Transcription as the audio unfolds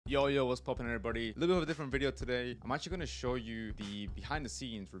Yo, what's poppin' everybody? A little bit of a different video today. I'm actually going to show you the behind the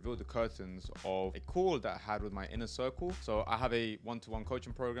scenes, reveal the curtains of a call that I had with my inner circle. So I have a one-to-one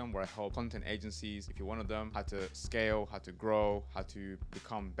coaching program where I help content agencies, if you're one of them, how to scale, how to grow, how to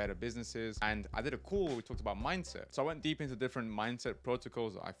become better businesses. And I did a call where we talked about mindset. So I went deep into different mindset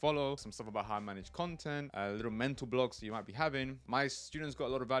protocols that I follow, some stuff about how I manage content, little mental blocks that you might be having. My students got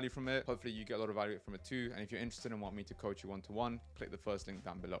a lot of value from it. Hopefully you get a lot of value from it too. And if you're interested and want me to coach you one-to-one, click the first link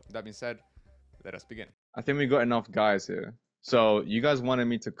down below. That being said, let us begin. I think we got enough guys here. So you guys wanted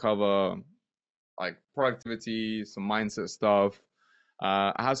me to cover like productivity, some mindset stuff.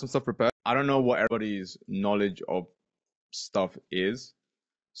 I have some stuff prepared. I don't know what everybody's knowledge of stuff is.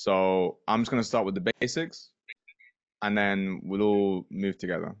 So I'm just going to start with the basics and then we'll all move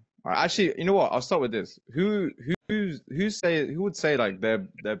together. All right, actually, you know what? I'll start with this. Who would say like they're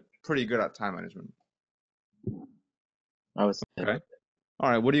pretty good at time management? I was okay. All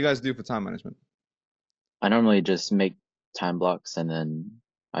right, what do you guys do for time management? I normally just make time blocks and then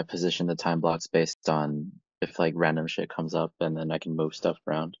I position the time blocks based on if like random shit comes up and then I can move stuff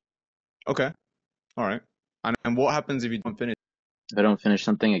around. Okay. All right. And what happens if you don't finish? If I don't finish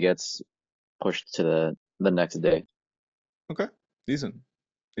something, it gets pushed to the next day. Okay. Decent.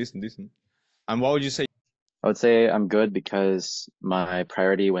 And what would you say? I would say I'm good because my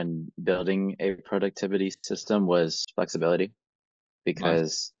priority when building a productivity system was flexibility,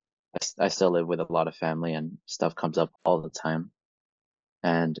 because I still live with a lot of family and stuff comes up all the time.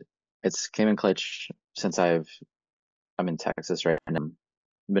 And it's came in clutch since I'm in Texas right now. I've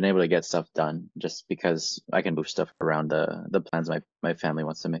been able to get stuff done just because I can move stuff around the plans my family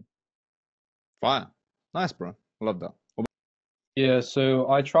wants to make. Fire. Nice, bro. I love that. Yeah, so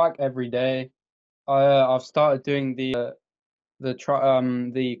I track every day. I've started doing the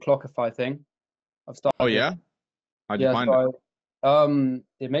Clockify thing. I've started. Oh yeah? How'd you find it?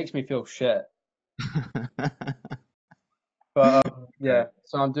 It makes me feel shit. But yeah,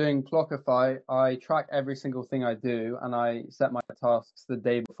 so I'm doing Clockify. I track every single thing I do and I set my tasks the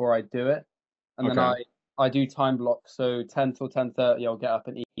day before I do it. And then I do time blocks. So 10 till 10:30 I'll get up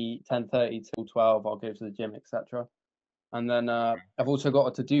and eat, 10:30 till 12 I'll go to the gym, etc. And then I've also got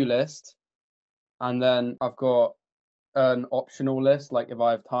a to-do list. And then I've got an optional list, like if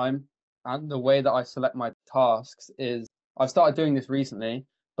I have time. And the way that I select my tasks is, I've started doing this recently,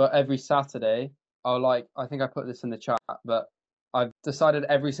 but every Saturday, I think I put this in the chat, but I've decided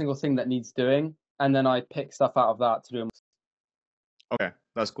every single thing that needs doing, and then I pick stuff out of that to do. Okay,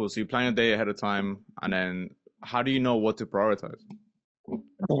 that's cool. So you plan your day ahead of time, and then how do you know what to prioritize?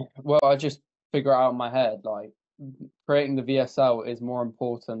 Well, I just figure it out in my head, like, creating the VSL is more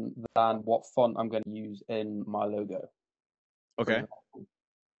important than what font I'm going to use in my logo. Okay.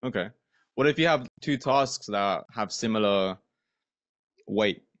 What if you have two tasks that have similar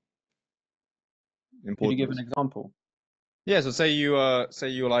weight? Could you give an example? Yeah, so say you're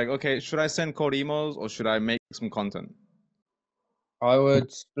like, okay, should I send cold emails or should I make some content? I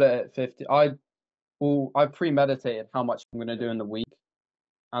would split it 50. I premeditated how much I'm going to do in the week,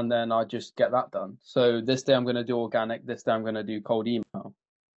 and then I just get that done. So this day I'm going to do organic, this day I'm going to do cold email.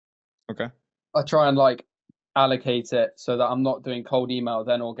 Okay. I try and like allocate it so that I'm not doing cold email,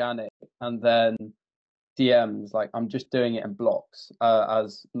 then organic, and then DMs. Like I'm just doing it in blocks,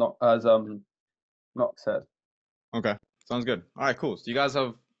 as Nock said. Okay, sounds good. All right, cool. So you guys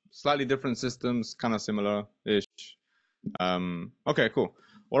have slightly different systems, kind of similar-ish. Okay, cool.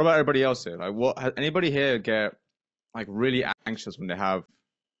 What about everybody else here? Like, what has anybody here get like really anxious when they have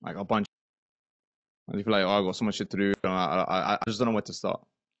like a bunch? And you feel like, oh, I got so much shit to do. I just don't know where to start.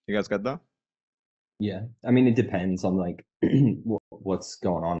 You guys get that? Yeah, I mean, it depends on like what's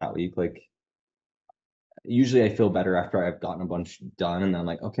going on that week. Like, usually I feel better after I've gotten a bunch done, and then I'm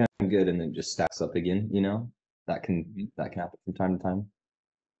like, okay, I'm good, and then it just stacks up again. You know, that can happen from time to time.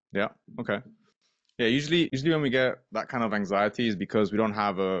 Yeah. Okay. Yeah. Usually when we get that kind of anxiety is because we don't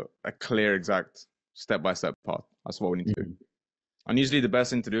have a clear, exact step-by-step path. That's what we need to do. And usually the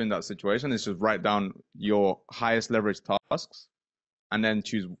best thing to do in that situation is just write down your highest leverage tasks and then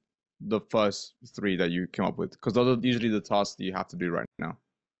choose the first 3 that you came up with, because those are usually the tasks that you have to do right now.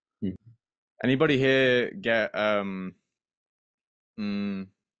 Anybody here get I don't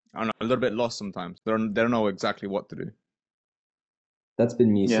know, a little bit lost sometimes? They don't know exactly what to do. That's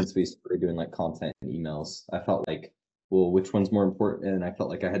been me since we started doing like content and emails. I felt like, well, which one's more important? And I felt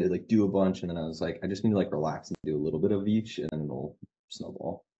like I had to like do a bunch, and then I was like, I just need to like relax and do a little bit of each, and then it'll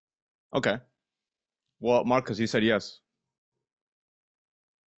snowball. Okay. Well, Marcus, you said yes.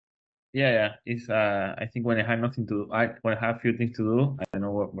 Yeah. It's I think when I have nothing to do, when I have a few things to do, I don't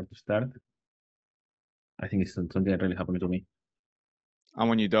know where to start. I think it's something that really happened to me. And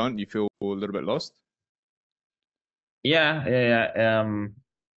when you don't, you feel a little bit lost? Yeah.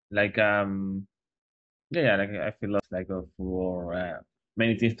 Like yeah, like I feel lost, like for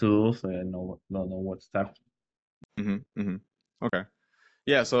many things to do, so I don't know what stuff. Okay.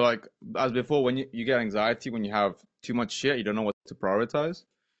 Yeah, so like as before, when you get anxiety, when you have too much shit, you don't know what to prioritize.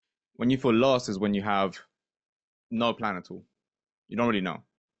 When you feel lost is when you have no plan at all. You don't really know.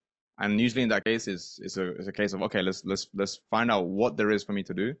 And usually in that case is a case of, okay, let's find out what there is for me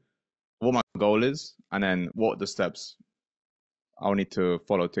to do, what my goal is, and then what the steps I'll need to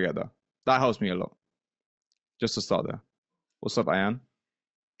follow together. That helps me a lot. Just to start there. What's up, Ayan?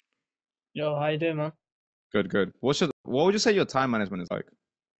 Yo, how you doing, man? Good. What would you say your time management is like?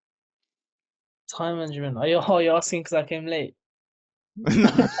 Time management. You're asking because I came late?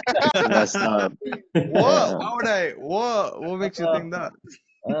 Messed up. What? Why would I? What makes you think that?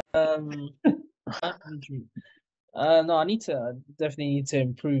 Time management. No, I definitely need to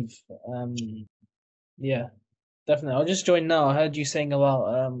improve. Yeah, definitely. I'll just join now. I heard you saying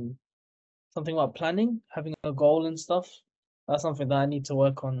about something about planning, having a goal and stuff. That's something that I need to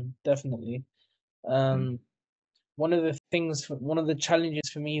work on, definitely. One of the challenges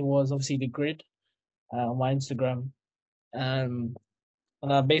for me was obviously the grid on my Instagram. And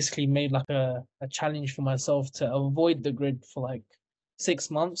I basically made like a challenge for myself to avoid the grid for like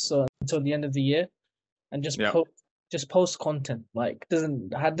 6 months, so until the end of the year, and Yeah. just post content. Like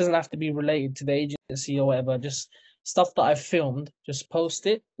doesn't have to be related to the agency or whatever. Just stuff that I filmed. Just post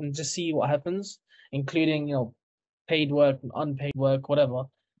it and just see what happens, including paid work and unpaid work, whatever,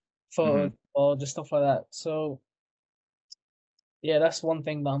 photos or just stuff like that. So yeah, that's one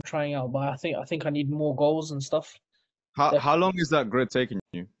thing that I'm trying out. But I think I need more goals and stuff. How long is that grid taking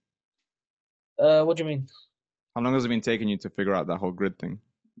you? What do you mean? How long has it been taking you to figure out that whole grid thing?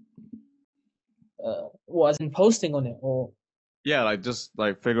 What, as in posting on it, or Yeah, like just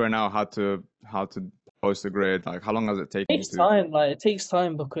like figuring out how to post the grid. Like how long has it taken it you takes to? time. Like it takes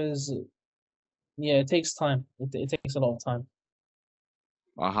time because yeah, it takes time. It takes a lot of time.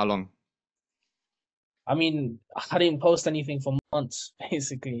 How long? I mean, I didn't post anything for months,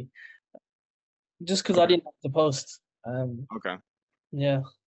 basically, just because I Okay. didn't have to post. Okay. Yeah,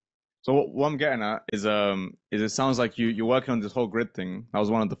 So what I'm getting at is it sounds like you're working on this whole grid thing. That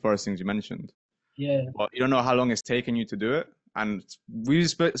was one of the first things you mentioned. yeah, But you don't know how long it's taken you to do it. And we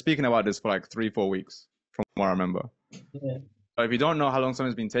were speaking about this for like 3-4 weeks from what I remember. yeah, But if you don't know how long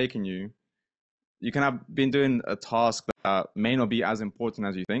something's been taking you, you can have been doing a task that may not be as important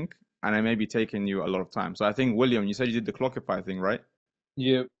as you think, and it may be taking you a lot of time. So I think, William, you said you did the Clockify thing, right?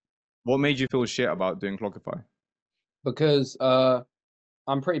 Yeah, What made you feel shit about doing Clockify? because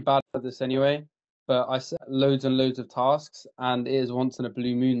I'm pretty bad at this anyway. But I set loads and loads of tasks, and it is once in a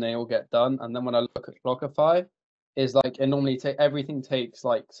blue moon they all get done. And then when I look at Clockify, is like it normally everything takes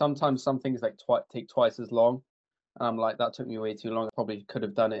like sometimes some things like take twice as long. And I'm like, that took me way too long. I probably could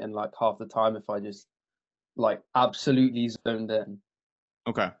have done it in like half the time if I just like absolutely zoned in.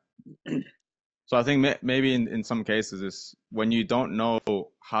 Okay. So I think maybe in some cases is when you don't know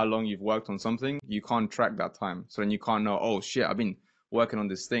how long you've worked on something, you can't track that time. So then you can't know, oh shit, I've been working on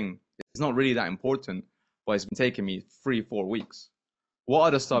this thing. It's not really that important, but it's been taking me 3-4 weeks. What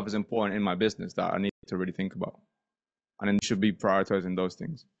other stuff is important in my business that I need to really think about? And then you should be prioritizing those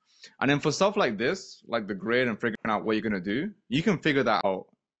things. And then for stuff like this, like the grid and figuring out what you're gonna do, you can figure that out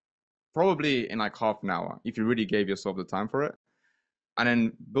probably in like half an hour if you really gave yourself the time for it. And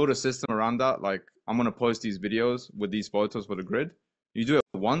then build a system around that. Like I'm gonna post these videos with these photos for the grid. You do it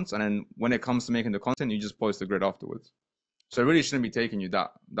once, and then when it comes to making the content, you just post the grid afterwards. So it really shouldn't be taking you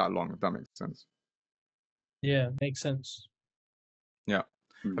that long, if that makes sense. yeah. Makes sense. Yeah.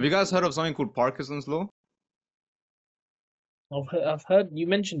 Have you guys heard of something called Parkinson's law? I've heard you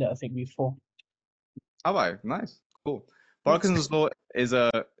mentioned it, I think, before. Have I? Nice. Cool. Parkinson's law is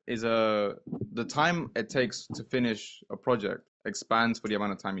the time it takes to finish a project expands for the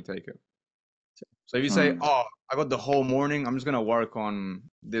amount of time you take it. So if you say, oh, I got the whole morning, I'm just gonna work on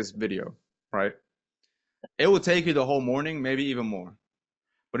this video, right? It will take you the whole morning, maybe even more.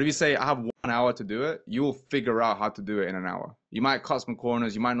 But if you say I have 1 hour to do it, you will figure out how to do it in an hour. You might cut some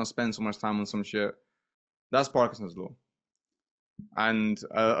corners, you might not spend so much time on some shit. That's Parkinson's law. And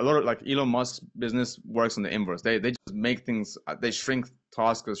a lot of like Elon Musk's business works on the inverse. They just make things, they shrink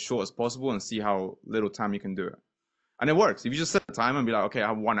tasks as short as possible and see how little time you can do it. And it works. If you just set a time and be like, okay, I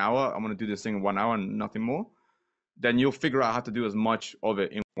have 1 hour, I'm gonna do this thing in 1 hour and nothing more, then you'll figure out how to do as much of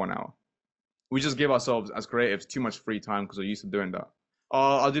it in 1 hour. We just give ourselves as creatives too much free time because we're used to doing that.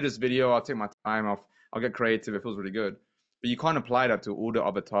 Oh, I'll do this video, I'll take my time off, I'll get creative, it feels really good. But you can't apply that to all the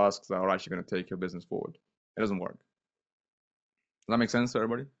other tasks that are actually gonna take your business forward. It doesn't work. that make sense to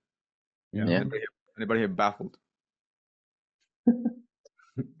everybody? Yeah. Yeah. Anybody here baffled?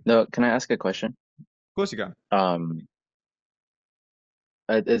 No, can I ask a question? Of course you can.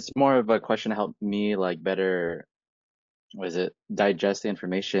 It's more of a question to help me like better, digest the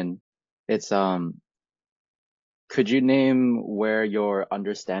information. It's could you name where your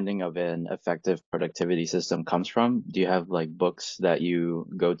understanding of an effective productivity system comes from? Do you have like books that you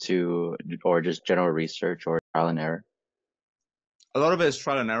go to, or just general research or trial and error? A lot of it is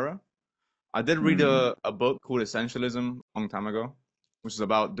trial and error. I did read a book called Essentialism a long time ago, which is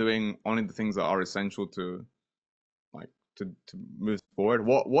about doing only the things that are essential to move forward.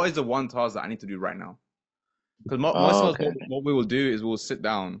 What is the one task that I need to do right now? Because most of us, what we will do is we'll sit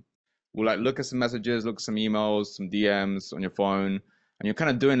down, we'll like look at some messages, look at some emails, some DMs on your phone, and you're kind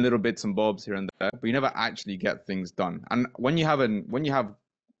of doing little bits and bobs here and there, but you never actually get things done. And when you have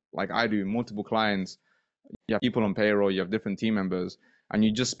like I do, multiple clients, you have people on payroll, you have different team members, and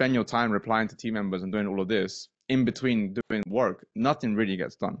you just spend your time replying to team members and doing all of this in between doing work, nothing really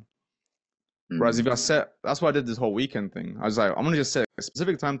gets done. Whereas if that's why I did this whole weekend thing. I was like, I'm gonna just set a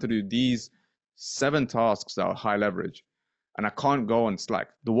specific time to do these 7 tasks that are high leverage, and I can't go on Slack.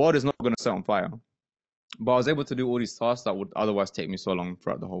 The world is not gonna set on fire. But I was able to do all these tasks that would otherwise take me so long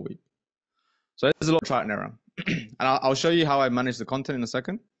throughout the whole week. So there's a lot of trial and error, and I'll show you how I manage the content in a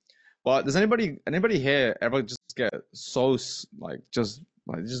second. But does anybody here ever just get so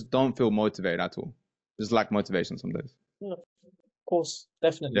just don't feel motivated at all? Just lack motivation some days. Yeah, of course,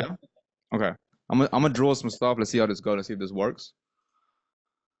 definitely. Yeah. Okay. I'm gonna draw some stuff. Let's see how this goes. Let's see if this works.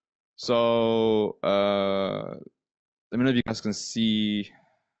 So let me know if you guys can see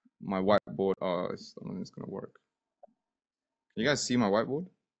my whiteboard. Oh, I don't think it's gonna work. Can you guys see my whiteboard?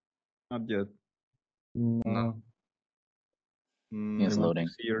 Not yet. No. It's loading.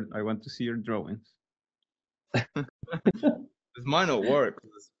 I want to see your drawings. This might not work.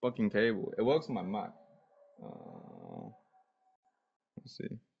 This fucking cable. It works on my Mac. Let's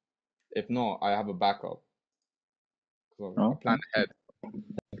see. If not, I have a backup. I plan ahead.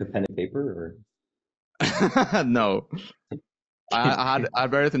 Like a pen and paper, or no. I had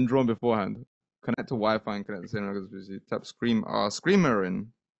everything drawn beforehand. Connect to Wi-Fi and connect to the tap screen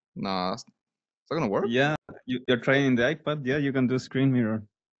mirroring. Nah, is that gonna work? Yeah, you're trying the iPad. Yeah, you can do screen mirror.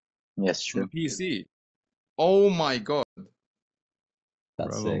 Yes, true. On the PC. Oh my god.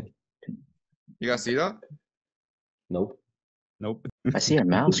 that's Bravo. sick. You guys see that? Nope. Nope. I see a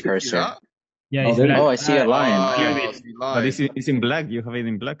mouse See cursor. that? Yeah, Oh, it's there- black. Oh, I see a lion. See But live. it's in black. You have it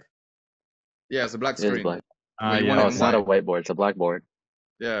in black. Yeah, it's a black It is screen. black. Ah, you yeah. want Oh, it it's not a white. whiteboard. It's a blackboard.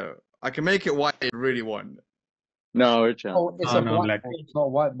 Yeah, I can make it white if you really want. No, we're chill. Oh, it's Oh, a no, blackboard, black. it's not a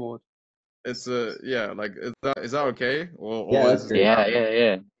whiteboard. It's yeah, like is that okay? Or Yeah, is that's this great.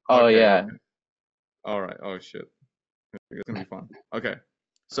 Yeah. Oh, Okay, yeah. okay. All right. Oh shit. It's gonna be fun. Okay.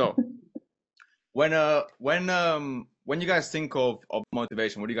 So when you guys think of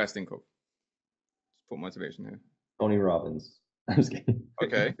motivation, what do you guys think of? Just put motivation here. Tony Robbins. I'm just kidding.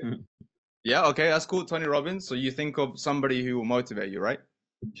 Okay. Yeah, okay, that's cool. Tony Robbins. So you think of somebody who will motivate you, right?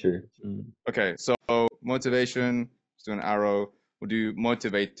 Sure. Okay, so motivation, let's do an arrow. We'll do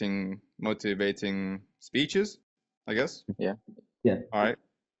motivating speeches, I guess. Yeah. Yeah. All right.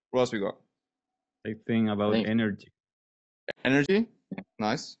 What else we got? I think about think- energy. Energy.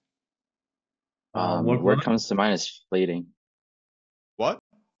 Nice. Work What run. comes to mind is fleeting. What?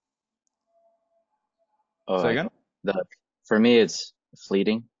 Oh, Say again? for me, it's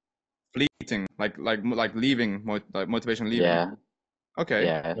fleeting. Fleeting, like leaving, like motivation leaving. Yeah. Okay.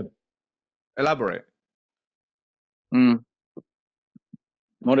 Yeah. Elaborate.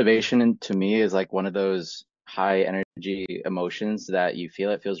 Motivation to me is like one of those high energy emotions that you feel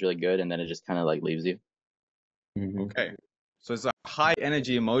it feels really good, and then it just kind of like leaves you. Mhm. Okay. So it's a high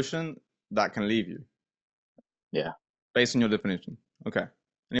energy emotion that can leave you. Yeah. Based on your definition. Okay.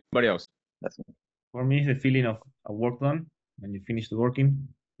 Anybody else? That's For me, it's the feeling of a work done when you finish the working.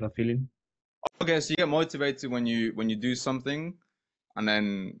 That feeling. Okay, so you get motivated when you do something, and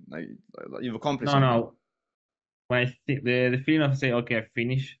then like you've accomplished something. No. When I think the feeling of say, okay, I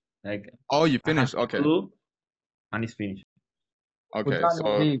finished. Like Oh, you I have finished. to Okay. do, and it's finished. Would Okay. that not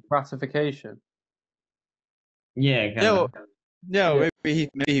So be gratification? Yeah, yeah, kinda. yeah. Maybe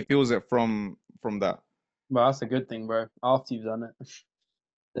he feels it from that. Well, that's a good thing, bro. After you've done it.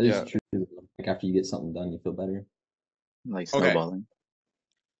 That is Yeah. true. Like after you get something done, you feel better. like Okay. snowballing.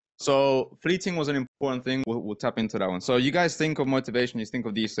 So fleeting was an important thing. We'll tap into that one. So you guys think of motivation, you think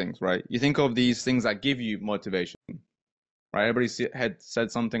of these things, right? You think of these things that give you motivation, right? Everybody had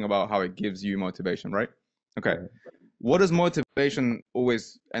said something about how it gives you motivation, right? Okay. Right. What does motivation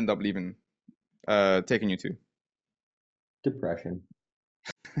always end up taking you to? Depression.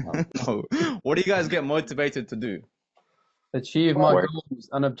 No. What do you guys get motivated to do? Achieve my Work. goals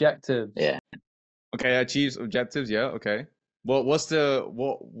and objectives. Yeah. Okay, achieve objectives. Yeah. Okay. Well,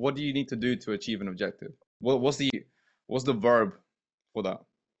 what do you need to do to achieve an objective? What's the verb for that?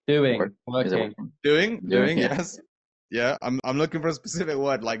 Doing, Work. Is it working. working? Doing. yeah. Yes. Yeah. I'm looking for a specific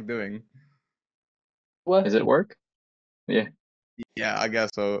word like doing. Is it work? Yeah. Yeah, I guess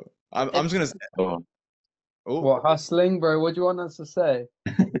so. I'm just gonna say. Oh. Oh, What, hustling, bro? What do you want us to say?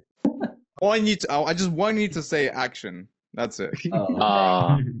 I just want you to say action. That's it.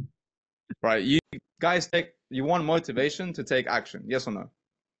 Uh, Right. You guys you want motivation to take action. Yes or no?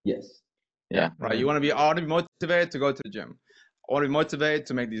 Yes. yeah. Right. You want to be, I want to be motivated to go to the gym. I want to be motivated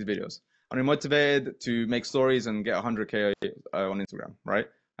to make these videos. I want to be motivated to make stories and get 100K on Instagram. Right.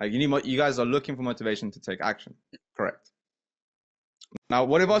 Like you guys are looking for motivation to take action. Correct. Now,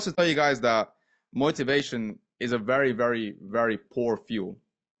 what if I was to tell you guys that motivation is a very, very, very poor fuel?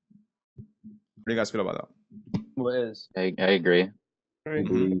 What do you guys feel about that? What is? I agree.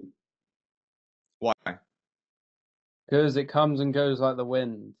 Mhm. Why? Because it comes and goes like the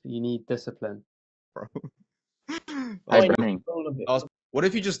wind. You need discipline. Bro. High Point. burning. All of it. What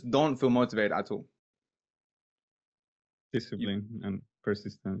if you just don't feel motivated at all? Discipline and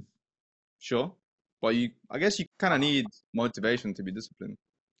persistence. Sure. But I guess you kind of need motivation to be disciplined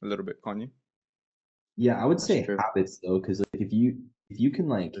a little bit, can't you? Yeah, I would That's say true. habits though, because like if you can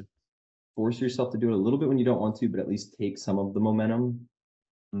like force yourself to do it a little bit when you don't want to, but at least take some of the momentum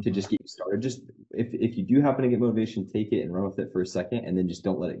to Mhm. just get you started. Just if you do happen to get motivation, take it and run with it for a second, and then just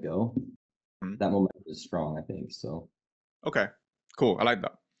don't let it go. Mhm. That momentum is strong, I think. So Okay. Cool. I like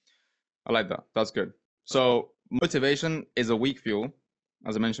that. That's good. So motivation is a weak fuel,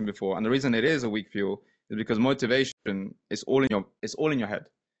 as I mentioned before, and the reason it is a weak fuel is because motivation is all in your head.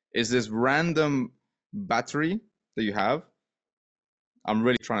 It's this random battery that you have. I'm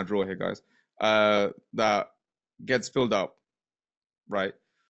really trying to draw here, guys. That gets filled up, right?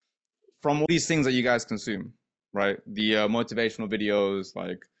 From all these things that you guys consume, right? The motivational videos,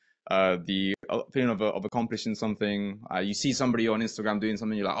 like the feeling of accomplishing something. You see somebody on Instagram doing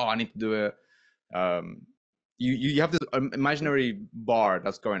something, you're like, oh, I need to do it. You have this imaginary bar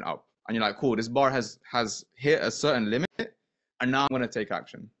that's going up, and you're like, cool, this bar has hit a certain limit, and now I'm going to take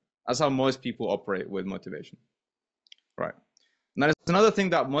action. That's how most people operate with motivation, right? Now, there's another thing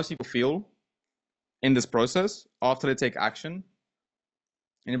that most people feel in this process after they take action.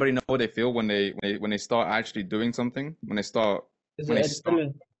 Anybody know what they feel when they start actually doing something? When they start, Is when it they start,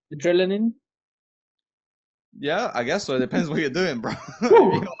 adrenaline? yeah, I guess so. It depends what you're doing, bro.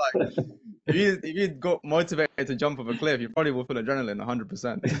 If you got motivated to jump off a cliff, you probably will feel adrenaline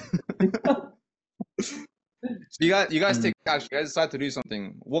 100%. So you guys take action. You guys decide to do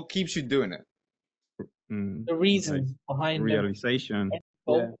something. What keeps you doing it? The reasons behind every Realization.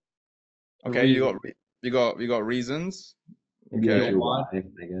 goal. Yeah. Okay, you got reasons. maybe Okay. like your Why? why,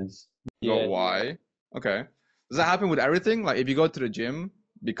 I guess. You got why. Okay. Does that happen with everything? Like if you go to the gym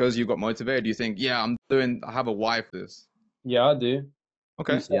because you got motivated, you think, yeah, I have a why for this. Yeah, I do.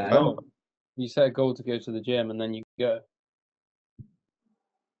 Okay. You set Yeah, a I don't. goal. You set a goal to go to the gym, and then you go.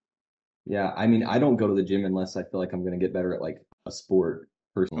 Yeah, I mean, I don't go to the gym unless I feel like I'm gonna get better at like a sport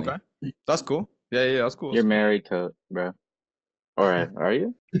personally. Okay. That's cool. Yeah, that's cool. You're married, bro. Or are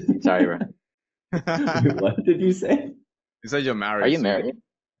you? Sorry, bro. Wait, what did you say? You said you're married. Are you so- married?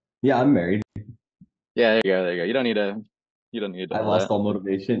 Yeah, I'm married. Yeah, there you go. You don't need to I know lost that. all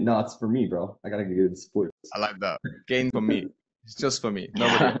motivation. No, it's for me, bro. I gotta get good at sports. I like that. Gain for me. It's just for me.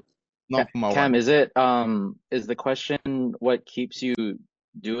 Nobody else. Not for my Cam, wife. is the question what keeps you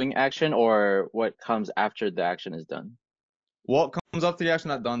doing action or what comes after the action is done? What comes after the action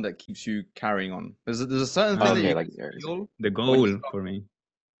that's done that keeps you carrying on? There's a certain thing that Okay, you like feel. The when goal you start- for me.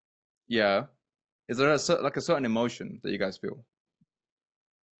 Yeah. Is there a certain emotion that you guys feel?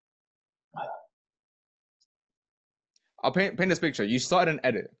 I'll paint this picture. You started an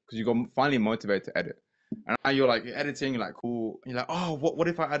edit because you got finally motivated to edit, and now you're like editing. You're like, cool. You're like, oh, what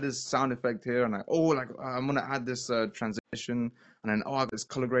if I add this sound effect here? And like, oh, like I'm gonna add this transition, and then I got this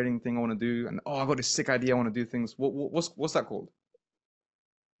color grading thing I want to do, and I got this sick idea I want to do things. What's that called?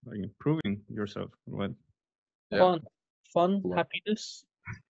 Like improving yourself. What? Yeah. Fun, Love. happiness.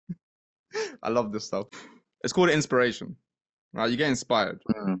 I love this stuff. It's called inspiration. Right? You get inspired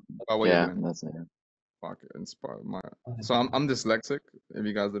by what you're yeah, doing. that's it. Fuck it, inspired. So I'm dyslexic. If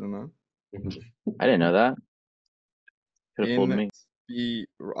you guys didn't know. I didn't know that. Could have fooled me.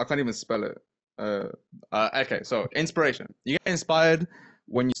 I can't even spell it. Okay, so inspiration. You get inspired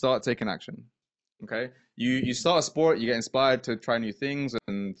when you start taking action. Okay, you start a sport, you get inspired to try new things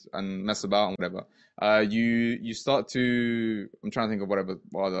and mess about and whatever. You start to, I'm trying to think of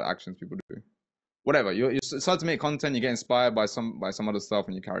what other actions people do. Whatever, you start to make content, you get inspired by some other stuff,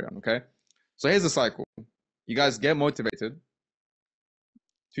 and you carry on. Okay, so here's the cycle. You guys get motivated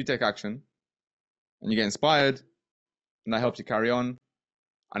to take action, and you get inspired, and that helps you carry on,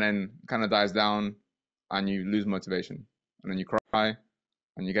 and then kind of dies down, and you lose motivation, and then you cry,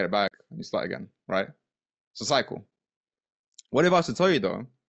 and you get it back, and you start again, right? It's a cycle. What if I was to tell you though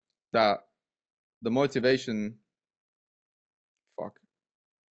that the motivation,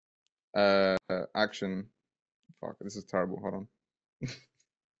 action, this is terrible. Hold on.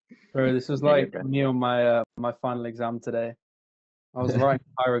 Bro, this was like me on my my final exam today. I was writing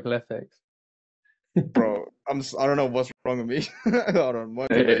hieroglyphics. Bro, I don't know what's wrong with me. Hold on.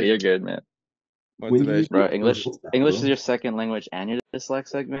 Motivation. You're good, man. Motivation. Bro, English is your second language and you're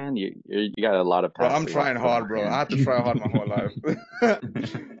dyslexic, man. You got a lot of Bro, I'm trying hard, bro. I had to try hard my whole life.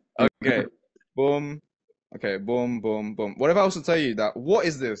 Okay. Boom. Okay, boom, boom, boom. What if I was to tell you that, what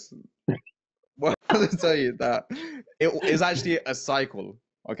is this? What if I was to tell you that it is actually a cycle,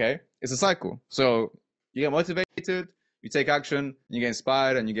 okay? It's a cycle. So you get motivated, you take action, you get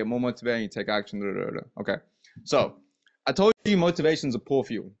inspired, and you get more motivated, and you take action. Okay. So I told you motivation is a poor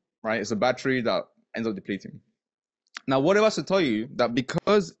fuel, right? It's a battery that ends up depleting. Now, what if I was to tell you that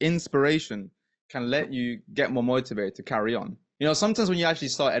because inspiration can let you get more motivated to carry on? You know, sometimes when you actually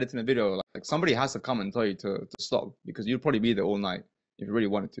start editing a video, like somebody has to come and tell you to stop, because you'd probably be there all night if you really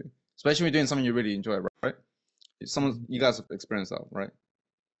wanted to. Especially when you're doing something you really enjoy, right? You guys have experienced that, right?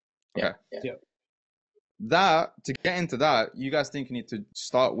 Okay. Yeah. That, to get into that, you guys think you need to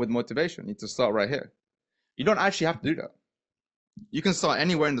start with motivation. You need to start right here. You don't actually have to do that. You can start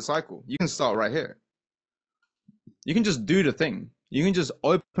anywhere in the cycle. You can start right here. You can just do the thing. You can just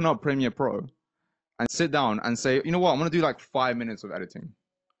open up Premiere Pro and sit down and say, you know what, I'm gonna do like 5 minutes of editing.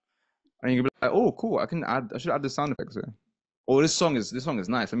 And you can be like, oh, cool, I should add the sound effects here. Oh, this song is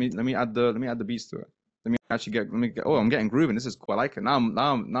nice. Let me add the beats to it. Oh, I'm getting grooving. This is cool. I like it.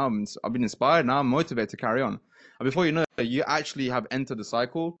 I've been inspired. Now I'm motivated to carry on. And before you know it, you actually have entered the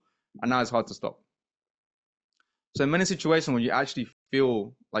cycle, and now it's hard to stop. So in many situations when you actually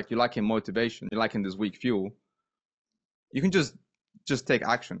feel like you're lacking motivation, you're lacking this weak fuel, you can just take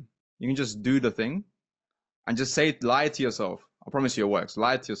action. You can just do the thing and just lie to yourself. I promise you it works.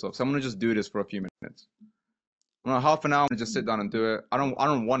 Lie to yourself. So I'm gonna just do this for a few minutes. Half an hour, I'm gonna just sit down and do it. I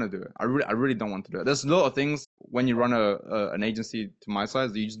don't want to do it. I really don't want to do it. There's a lot of things when you run an agency to my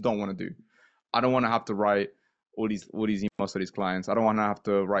size that you just don't want to do. I don't want to have to write all these emails to these clients. I don't want to have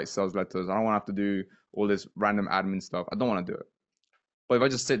to write sales letters. I don't want to have to do all this random admin stuff. I don't want to do it. But if I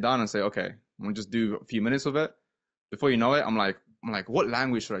just sit down and say, okay, I'm gonna just do a few minutes of it, before you know it, I'm like, what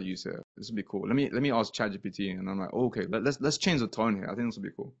language should I use here? This would be cool. Let me ask ChatGPT, and I'm like, okay, let's change the tone here. I think this would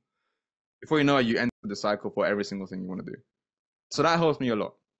be cool. Before you know it, you enter the cycle for every single thing you want to do. So that helps me a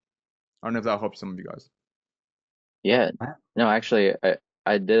lot. I don't know if that helps some of you guys. Yeah. No, actually,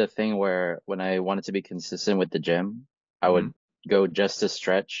 I did a thing where when I wanted to be consistent with the gym, I would go just to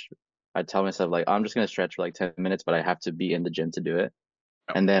stretch. I'd tell myself like, I'm just going to stretch for like 10 minutes, but I have to be in the gym to do it.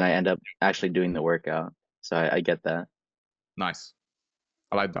 And then I end up actually doing the workout. So I get that. Nice.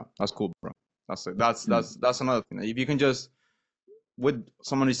 I like that. That's cool, bro. That's it. That's another thing. If you can just, with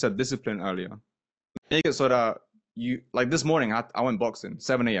someone who said discipline earlier, make it so that you, like this morning, I went boxing,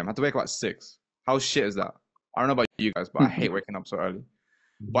 7 a.m. I had to wake up at 6. How shit is that? I don't know about you guys, but I hate waking up so early.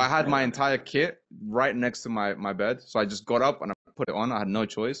 But I had my entire kit right next to my bed. So I just got up and I put it on. I had no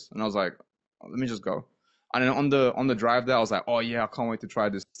choice. And I was like, let me just go. And then on the drive there, I was like, oh yeah, I can't wait to try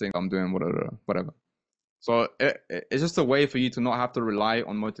this thing I'm doing, whatever. So it's just a way for you to not have to rely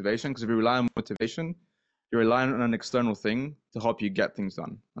on motivation. Because if you rely on motivation, you're relying on an external thing to help you get things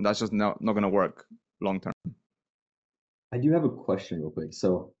done. And that's just not going to work long term. I do have a question real quick.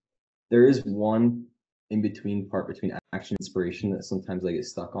 So there is one in between part between action and inspiration that sometimes I get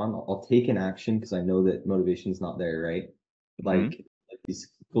stuck on. I'll take an action because I know that motivation is not there, right? Like these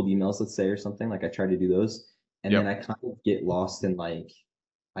cold emails, let's say, or something. Like I try to do those. And then I kind of get lost in like,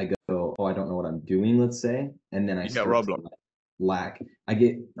 I go, oh, I don't know what I'm doing, let's say. And then I start to lack. I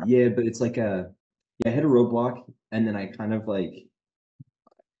get, but it's like I hit a roadblock and then I kind of like,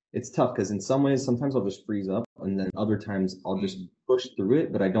 it's tough because in some ways, sometimes I'll just freeze up and then other times I'll just push through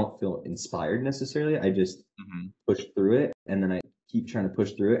it, but I don't feel inspired necessarily. I just push through it and then I keep trying to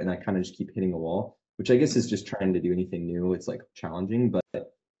push through it and I kind of just keep hitting a wall, which I guess is just trying to do anything new. It's like challenging, but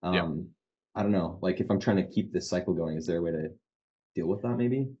I don't know. Like if I'm trying to keep this cycle going, is there a way to deal with that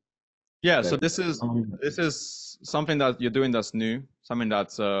maybe? Yeah, so this is something that you're doing that's new, something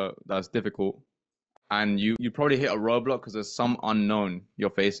that's difficult. and you probably hit a roadblock because there's some unknown you're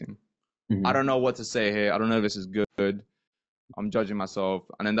facing. I don't know what to say here. I don't know if this is good. I'm judging myself,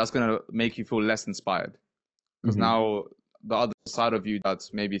 and then that's gonna make you feel less inspired because now the other side of you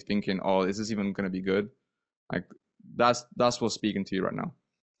that's maybe thinking, oh, is this even gonna be good? Like that's what's speaking to you right now.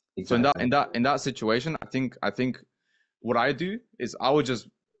 Exactly. So in that situation, I think what I do is I would just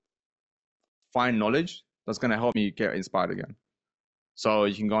find knowledge that's gonna help me get inspired again. So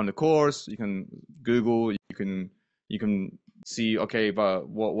you can go on the course, you can Google, you can see, okay, but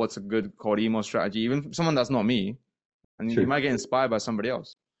what's a good cold emo strategy? Even someone that's not me, and you might get inspired by somebody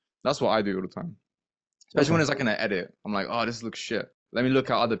else. That's what I do all the time. Especially when it's like in an edit. I'm like, oh, this looks shit. Let me look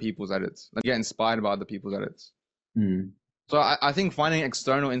at other people's edits. Let me get inspired by other people's edits. So I think finding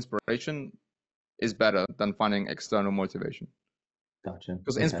external inspiration is better than finding external motivation. Gotcha.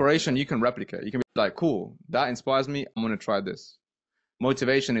 Because inspiration you can replicate. You can be like, cool, that inspires me. I'm gonna try this.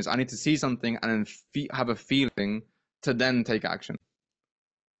 Motivation is I need to see something and then have a feeling to then take action.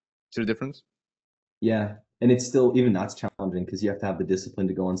 See the difference? Yeah. And it's still, even that's challenging because you have to have the discipline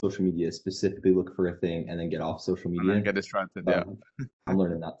to go on social media, specifically look for a thing and then get off social media. And then get distracted, yeah. I'm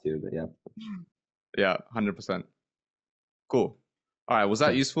learning that too, but yeah. Yeah, 100%. Cool. All right, was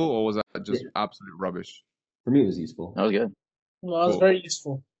that useful or was that just absolute rubbish? For me, it was useful. That was good. No, that was very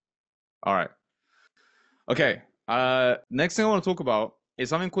useful. All right. Okay. Next thing I want to talk about is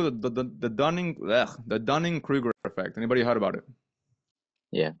something called the Dunning-Kruger effect. Anybody heard about it?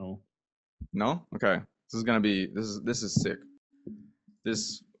 Yeah. No? Okay. This is sick.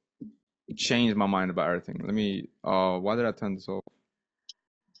 This changed my mind about everything. Let me why did I turn this off?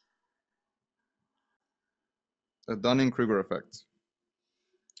 The Dunning-Kruger effect.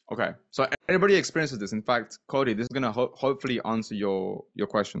 Okay. So everybody experiences this. In fact, Cody, this is gonna hopefully answer your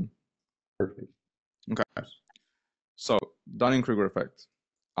question. Perfect. Okay. So Dunning-Kruger effect.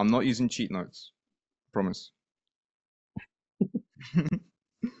 I'm not using cheat notes. Promise.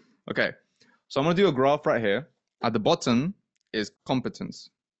 Okay. So I'm gonna do a graph right here. At the bottom is competence.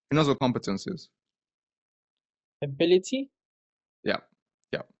 Who knows what competence is? Ability? Yeah.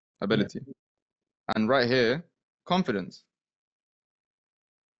 Ability. Yeah. And right here, confidence.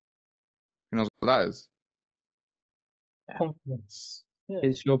 Who knows what that is? Confidence. Yeah.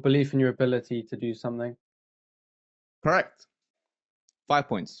 It's your belief in your ability to do something. Correct. 5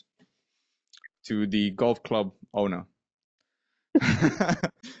 points to the golf club owner.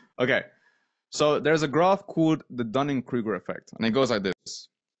 Okay. So there's a graph called the Dunning-Kruger effect, and it goes like this.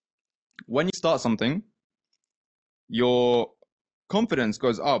 When you start something, your confidence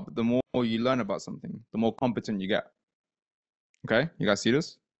goes up the more you learn about something, the more competent you get. Okay, you guys see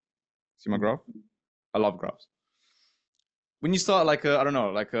this? See my graph? I love graphs. When you start like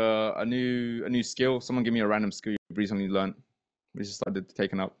a new skill, someone give me a random skill you recently learned. We just started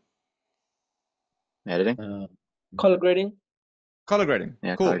taking up. Editing? Color grading? Color grading.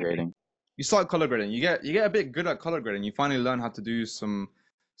 Yeah, cool. color grading. You start color grading. You get a bit good at color grading. You finally learn how to do some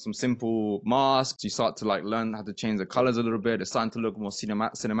simple masks. You start to like learn how to change the colors a little bit. It's starting to look more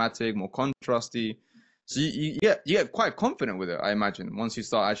cinematic, more contrasty. So you get quite confident with it, I imagine, once you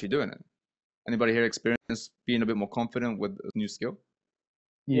start actually doing it. Anybody here experience being a bit more confident with a new skill?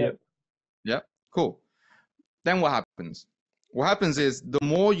 Yeah. Yeah, cool. Then what happens? What happens is the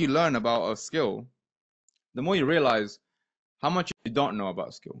more you learn about a skill, the more you realize how much you don't know about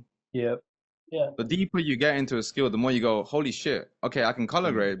a skill. Yeah. The deeper you get into a skill, the more you go, holy shit, okay, I can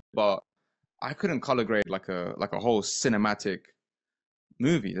color grade, but I couldn't color grade like a whole cinematic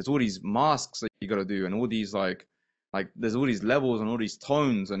movie. There's all these masks that you got to do, and all these like there's all these levels and all these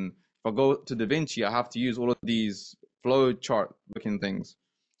tones. And if I go to DaVinci, I have to use all of these flow chart looking things.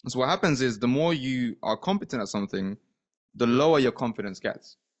 And so what happens is the more you are competent at something, the lower your confidence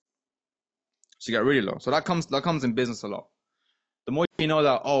gets. So you get really low. So that comes in business a lot. The more you know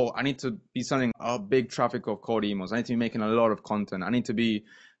that, oh, I need to be sending a big traffic of cold emails. I need to be making a lot of content. I need to be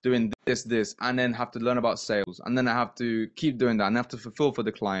doing this, and then have to learn about sales. And then I have to keep doing that and I have to fulfill for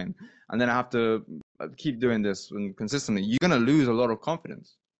the client. And then I have to keep doing this and consistently. You're going to lose a lot of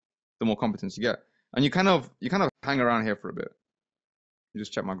confidence the more competence you get. And you kind of hang around here for a bit. You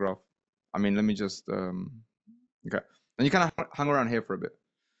just check my graph. I mean, let me just, okay. And you kind of hang around here for a bit.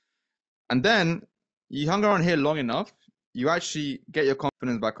 And then you hang around here long enough, you actually get your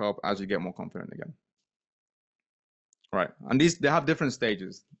confidence back up as you get more confident again. Right. And they have different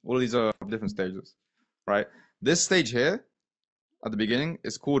stages. All of these are different stages, right? This stage here at the beginning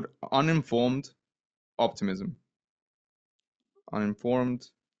is called uninformed optimism. Uninformed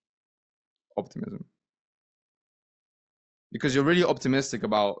optimism. Because you're really optimistic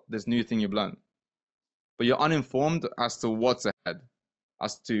about this new thing you've learned, but you're uninformed as to what's ahead,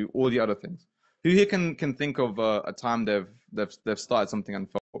 as to all the other things. Who here can think of a time they've started something and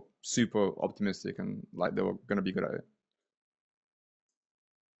felt super optimistic and like they were gonna be good at it?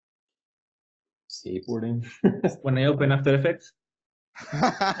 Skateboarding. When I open After Effects.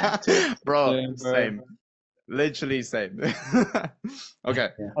 Bro, Yeah, bro. same. Literally same. Okay.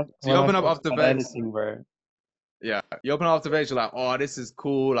 When So you I open up first After started Effects. editing, bro. Yeah, you open up After Effects, you're like, oh, this is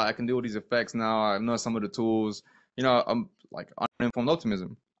cool. Like I can do all these effects now. I know some of the tools. You know, I'm like uninformed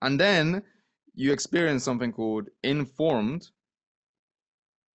optimism. And then you experience something called informed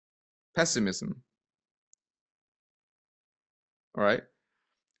pessimism. All right?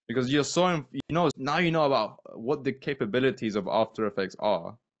 Because you're so, now you know about what the capabilities of After Effects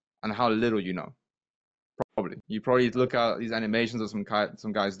are and how little you know. Probably. You probably look at these animations that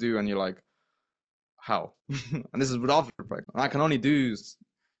some guys do and you're like, how? And this is with After Effects. And I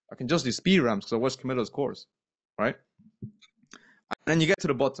can just do speed ramps because I watched Camilo's course, right? And then you get to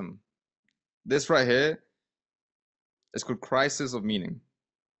the bottom. This right here is called crisis of meaning.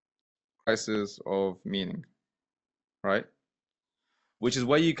 Crisis of meaning, right? Which is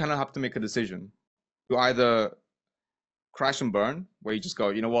where you kind of have to make a decision. You either crash and burn, where you just go,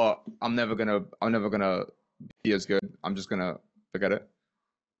 you know what, I'm never gonna be as good. I'm just gonna forget it.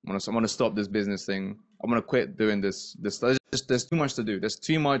 I'm gonna stop this business thing. I'm gonna quit doing this. There's too much to do. There's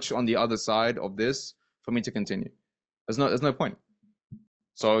too much on the other side of this for me to continue. There's no point.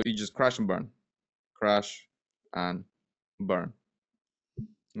 So you just crash and burn. Crash and burn.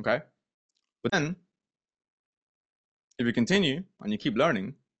 Okay? But then if you continue and you keep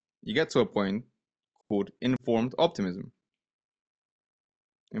learning, you get to a point called informed optimism.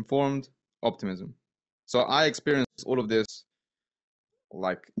 Informed optimism. So I experienced all of this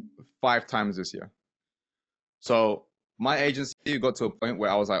like 5 times this year. So my agency got to a point where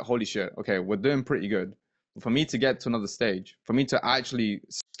I was like, holy shit, okay, we're doing pretty good. For me to get to another stage, for me to actually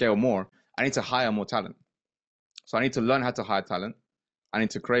scale more, I need to hire more talent. So I need to learn how to hire talent. I need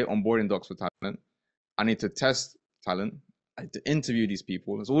to create onboarding docs for talent. I need to test talent. I need to interview these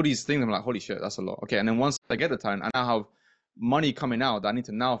people. There's all these things. I'm like, holy shit, that's a lot. Okay, and then once I get the talent, I now have money coming out. I need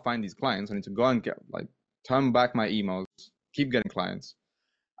to now find these clients. I need to go and turn back my emails, keep getting clients.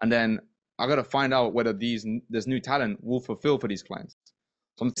 And then I got to find out whether this new talent will fulfill for these clients.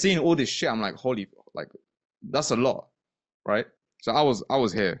 So I'm seeing all this shit. I'm like, holy, like, that's a lot, right? So I was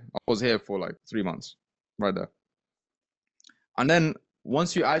here. I was here for like 3 months, right there. And then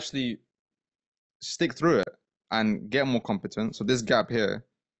once you actually stick through it and get more competent, so this gap here,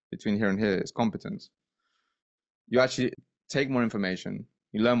 between here and here, is competence. You actually take more information,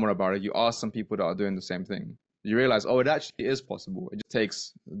 you learn more about it, you ask some people that are doing the same thing. You realize, oh, it actually is possible. It just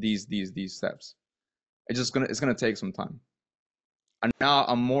takes these steps. It's gonna take some time. And now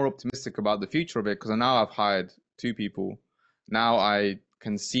I'm more optimistic about the future of it because now I've hired 2 people. Now I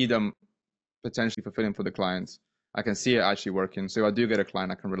can see them potentially fulfilling for the clients. I can see it actually working. So if I do get a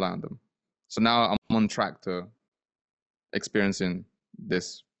client, I can rely on them. So now I'm on track to experiencing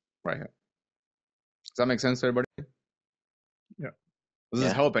this right here. Does that make sense to everybody? Yeah. Does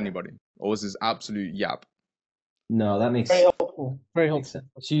this help anybody? Or is this absolute yap? No, that makes Very helpful. Very helpful. sense.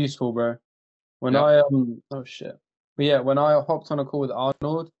 It's useful, bro. When Yeah. oh shit. But yeah, when I hopped on a call with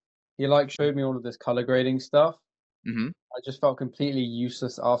Arnold, he like showed me all of this color grading stuff. Mm-hmm. I just felt completely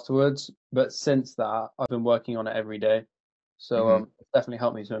useless afterwards. But since that, I've been working on it every day. So it's definitely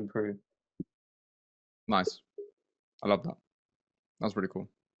helped me to improve. Nice. I love that. That's pretty cool.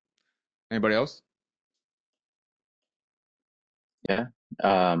 Anybody else? Yeah.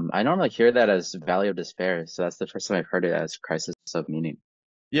 I normally hear that as Valley of Despair, so that's the first time I've heard it as Crisis of Meaning.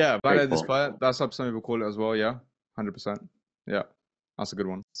 Yeah, Very Valley of cool. Despair. That's what some people call it as well. Yeah, 100%. Yeah, that's a good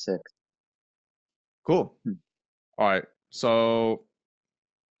one. Sick. Cool. Hmm. All right. So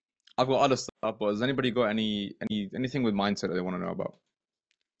I've got other stuff, but has anybody got anything with mindset that they want to know about?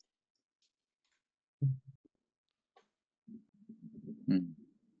 Hmm.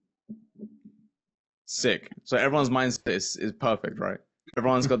 Sick. So everyone's mindset is perfect, right?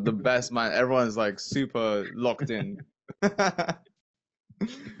 Everyone's got the best mind. Everyone's like super locked in. What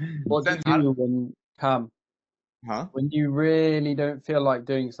do Then you do when Huh? when you really don't feel like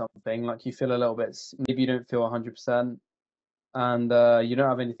doing something, like you feel a little bit, maybe you don't feel 100%, and you don't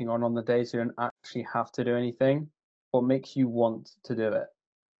have anything on the day, so you don't actually have to do anything? What makes you want to do it?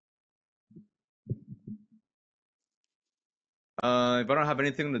 If I don't have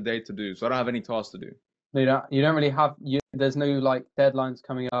anything on the day to do, so I don't have any tasks to do. You don't really have there's no like deadlines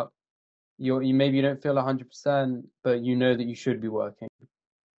coming up. You maybe you don't feel 100%, but you know that you should be working.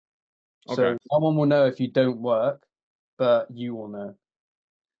 So Okay. no one will know if you don't work, but you will know.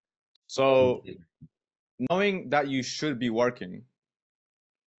 So knowing that you should be working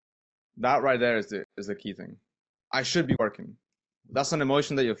That right there is the key thing. I should be working. That's an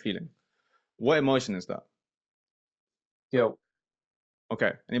emotion that you're feeling. What emotion is that? Guilt.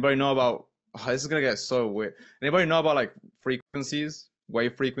 Okay. Anybody know about? Oh, this is gonna get so weird. Anybody know about like frequencies,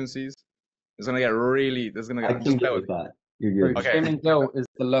 wave frequencies? It's gonna get really. There's gonna I get. can Just get bear with with me. that. You're good. Okay. Shame and guilt is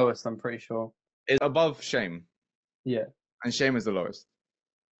the lowest, I'm pretty sure. It's above shame, Yeah. and shame is the lowest.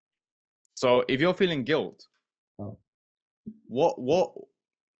 So if you're feeling guilt, Oh. what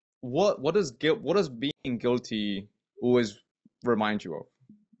does guilt? What does being guilty always remind you of?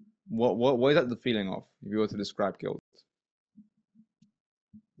 What is that the feeling of? If you were to describe guilt.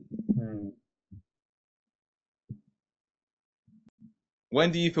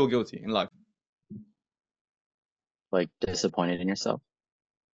 When do you feel guilty in life? Like disappointed in yourself.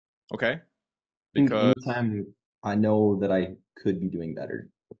 Okay. Because Anytime I know that I could be doing better,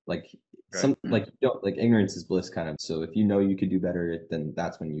 like like you don't, like ignorance is bliss kind of. So if you know you could do better, then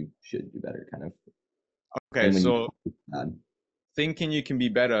that's when you should do better, kind of. okay, so thinking you can be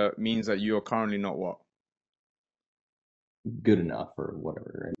better means that you are currently not what? Good enough or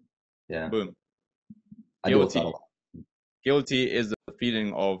whatever, right? Yeah. Boom. I deal with that a lot. Guilty is the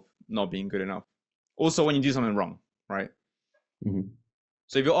feeling of not being good enough. Also, when you do something wrong, right? Mm-hmm.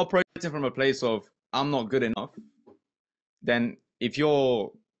 So if you're operating from a place of I'm not good enough, then if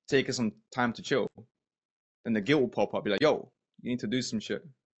you're taking some time to chill, then the guilt will pop up. Be like, yo, you need to do some shit.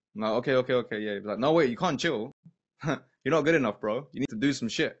 I'm like, okay, yeah. Like, no, wait, you can't chill. You're not good enough, bro. You need to do some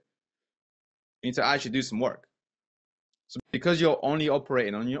shit. You need to actually do some work. So because you're only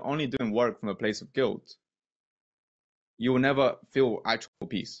operating and you're only doing work from a place of guilt, you will never feel actual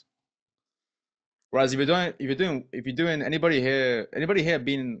peace. Whereas if you're doing anybody here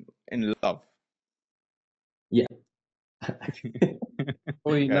been in love? Yeah.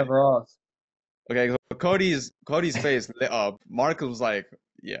 Well, you never asked. Okay, so Cody's face lit up. Marcus was like,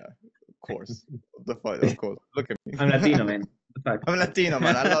 yeah, of course. The fuck, of course. Look at me. I'm Latino, man. I'm Latino,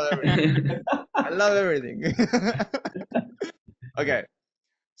 man. I love everything. I love everything. Okay.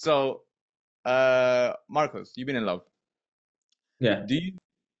 So Marcus, you've been in love. Yeah.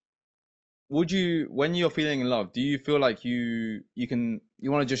 When you're feeling in love, do you feel like you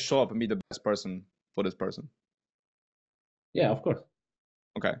want to just show up and be the best person for this person? Yeah, of course.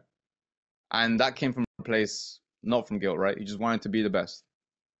 Okay. And that came from a place not from guilt, right? You just wanted to be the best.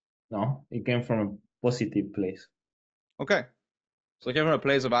 No, it came from a positive place. Okay. So it came from a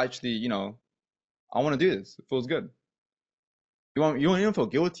place of actually, I want to do this. It feels good. You don't feel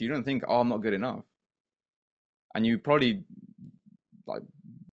guilty. You don't think, oh, I'm not good enough. And you probably like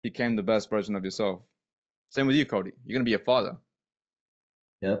became the best version of yourself. Same with you, Cody. You're gonna be a father.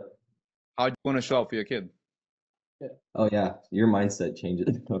 Yep. How do you want to show up for your kid? Oh yeah, your mindset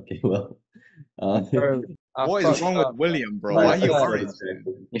changes. Okay, well. What is wrong with William, bro? Why are you worried?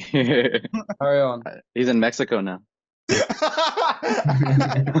 Carry on. He's in Mexico now. That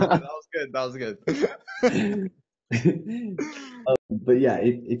was good. But yeah,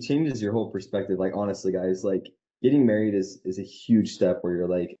 it changes your whole perspective. Like honestly, guys, like getting married is a huge step where you're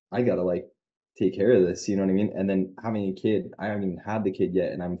like, I gotta like take care of this, you know what I mean? And then having a kid, I haven't even had the kid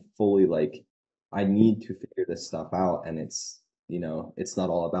yet, and I'm fully like, I need to figure this stuff out, and it's it's not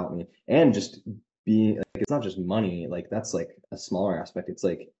all about me. And just being like, it's not just money, like that's like a smaller aspect. It's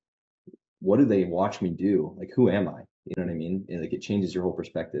like, what do they watch me do? Like, who am I? You know what I mean? And like it changes your whole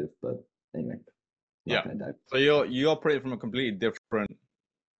perspective. But anyway. Yeah. So you operate from a completely different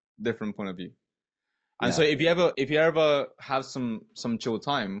point of view. And Yeah. so if you ever have some chill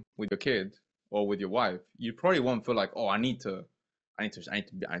time with your kid or with your wife, you probably won't feel like, oh, I need to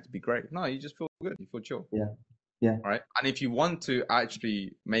be great. No, you just feel good. You feel chill. Yeah. Yeah. Right. And if you want to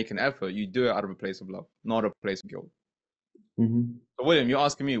actually make an effort, you do it out of a place of love, not a place of guilt. Mm-hmm. So William, you're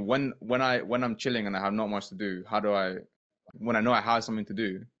asking me when I'm chilling and I have not much to do, how do I, when I know I have something to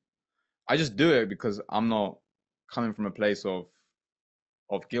do, I just do it because I'm not coming from a place of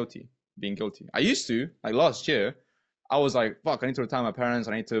being guilty. I used to, like last year, I was like, fuck, I need to retire my parents.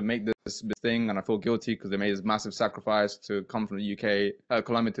 I need to make this thing. And I feel guilty because they made this massive sacrifice to come from the UK,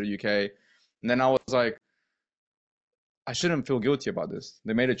 Colombia to the UK. And then I was like, I shouldn't feel guilty about this.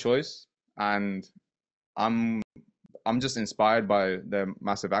 They made a choice and I'm just inspired by their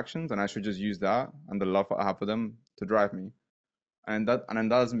massive actions, and I should just use that and the love I have for them to drive me. And then that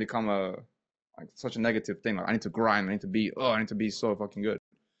doesn't become such a negative thing. Like I need to grind, I need to be so fucking good.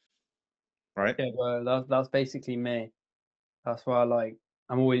 Right? Yeah, well, that's basically me. That's why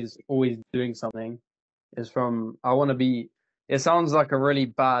I'm always doing something. I want to be. It sounds like a really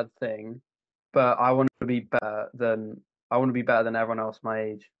bad thing, but I want to be better than everyone else my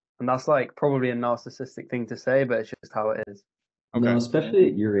age, and that's like probably a narcissistic thing to say, but it's just how it is. No, Okay. especially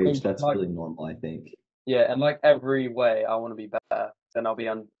at your age, And that's like, really normal, I think. yeah, and like every way I want to be better, then I'll be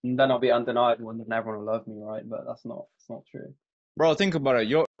undeniable, and then everyone will love me, right? But that's not true. Bro, think about it.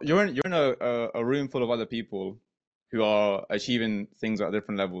 You're in a room full of other people who are achieving things at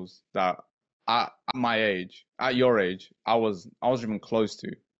different levels that at my age, at your age, I was even close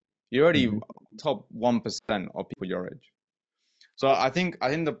to. You're already Mhm. top 1% of people your age. So I think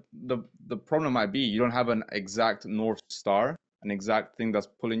the problem might be you don't have an exact North Star, an exact thing that's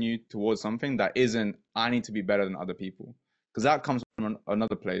pulling you towards something that isn't I need to be better than other people. Because that comes from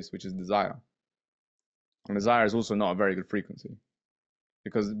another place, which is desire. And desire is also not a very good frequency.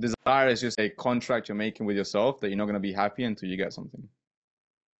 Because desire is just a contract you're making with yourself that you're not going to be happy until you get something.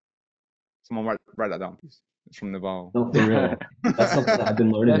 Someone write that down, please. It's from Naval. No, for real. That's something that I've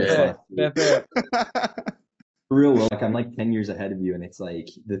been learning this last week. For real, Will, like I'm like 10 years ahead of you, and it's like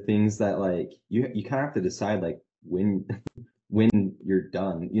the things that like you kind of have to decide like when when you're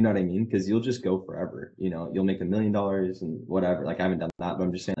done. You know what I mean? Because you'll just go forever. You know, you'll make $1 million and whatever. Like I haven't done that, but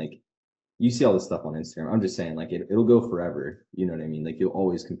I'm just saying like you see all this stuff on Instagram. I'm just saying like it'll go forever. You know what I mean? Like you'll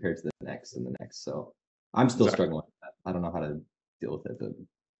always compare to the next and the next. So I'm still Exactly. struggling with that. I don't know how to deal with it, but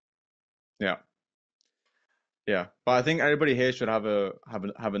Yeah. But I think everybody here should have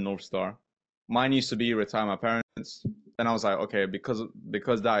a North Star. Mine used to be retire my parents. Then I was like, okay,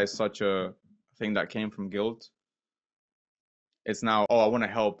 because that is such a thing that came from guilt. It's now, I want to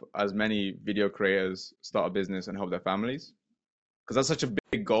help as many video creators start a business and help their families. Because that's such a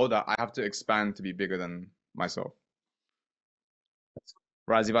big goal that I have to expand to be bigger than myself.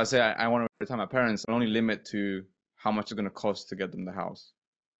 Whereas if I say I want to retire my parents, I'll only limit to how much it's going to cost to get them the house.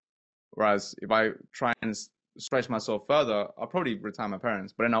 Whereas if I try and stretch myself further, I'll probably retire my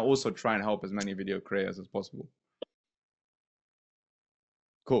parents, but then I'll also try and help as many video creators as possible.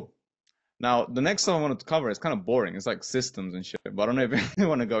 Cool. Now, the next stuff I wanted to cover is kind of boring. It's like systems and shit, but I don't know if you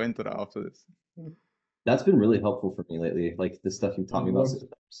want to go into that after this. that's been really helpful for me lately. Like the stuff you taught me about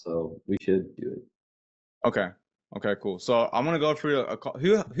systems, so we should do it. Okay. Okay, cool. So I'm gonna go through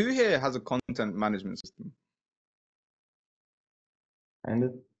who here has a content management system? Kind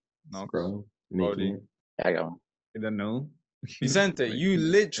of. No. Growing, Brody. making it. Yeah, I got one. I don't know. Vicente, you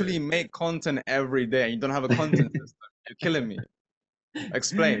literally make content every day and you don't have a content system. You're killing me.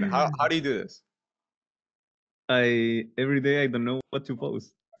 Explain. How do you do this? Every day I don't know what to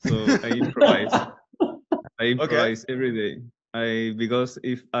post, so I improvise. I improvise every day. Because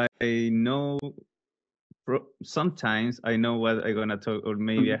if I know, sometimes I know what I'm gonna talk, or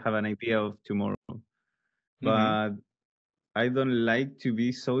maybe I have an idea of tomorrow, but I don't like to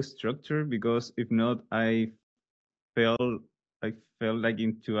be so structured, because if not, I feel like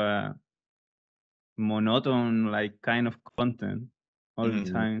into a monotone like kind of content all the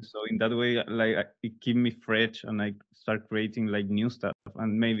time. So in that way, like it keep me fresh, and I start creating like new stuff,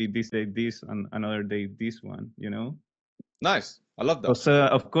 and maybe this day this and another day this one, you know. Nice. I love that. Because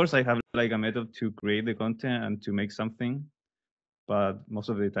of course I have like a method to create the content and to make something, but most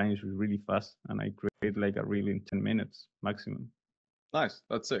of the time it's really fast, and I create like a reel in 10 minutes maximum. Nice.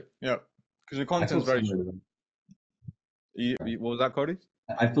 That's sick. Yeah. Because your content's very short. What was that, Cody?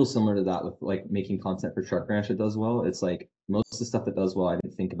 I feel similar to that with like making content for Shark Ranch. It does well. It's like most of the stuff that does well, I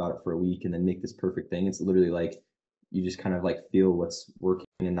didn't think about it for a week and then make this perfect thing. It's literally like you just kind of like feel what's working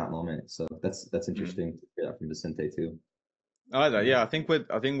in that moment. So that's interesting to hear that from Vicente too. I like that. Yeah, I think with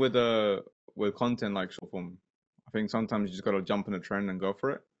content like short form, I think sometimes you just gotta jump in a trend and go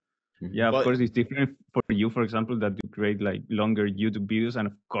for it. Yeah, of course it's different for you, for example, that you create like longer YouTube videos, and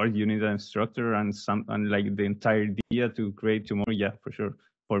of course you need an instructor and like the entire idea to create tomorrow. Yeah, for sure.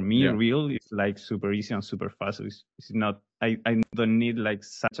 For me, Reel is like super easy and super fast. It's not. I don't need like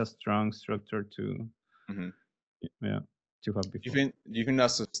such a strong structure to to have before. Do you think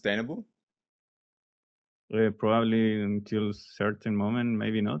that's sustainable? Probably until certain moment,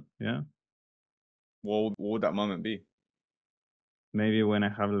 maybe not. Yeah. What would that moment be? Maybe when I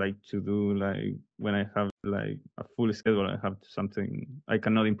have like to do like when I have like a full schedule, I have something I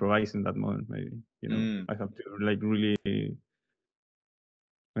cannot improvise in that moment. Maybe I have to like really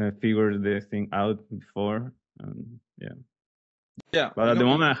figure the thing out before. Yeah. But at the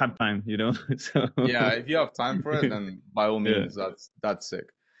moment I have time, So yeah, if you have time for it, then by all means, that's sick.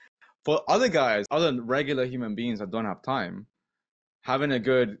 For other guys, other regular human beings that don't have time, having a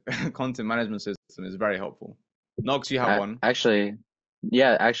good content management system is very helpful. Nox, you have one. Actually,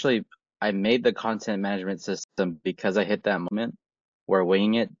 I made the content management system because I hit that moment where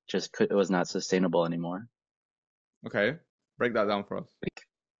winging it it was not sustainable anymore. Okay, break that down for us.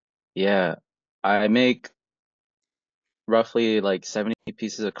 Yeah, I make roughly like 70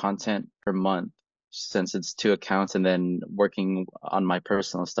 pieces of content per month, since it's 2 accounts and then working on my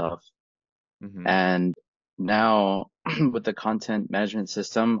personal stuff. Mm-hmm. And now with the content management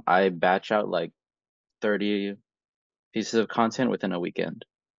system, I batch out like 30 pieces of content within a weekend.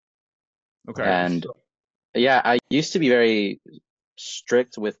 Okay. And yeah, I used to be very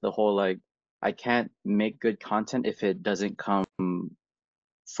strict with the whole like, I can't make good content if it doesn't come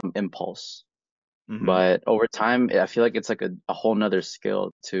from impulse. Mm-hmm. But over time, I feel like it's like a whole nother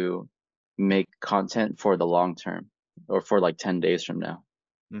skill to make content for the long term or for like 10 days from now.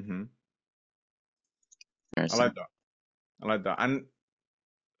 Mm-hmm. I Interesting. like that. I like that. And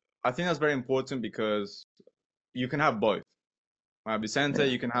I think that's very important because you can have both. Vicente,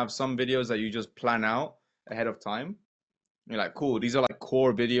 you can have some videos that you just plan out ahead of time. You're like, cool, these are like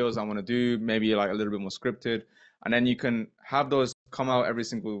core videos I want to do, maybe like a little bit more scripted. And then you can have those come out every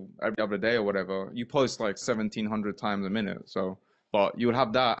other day or whatever. You post like 1,700 times a minute. So, but you would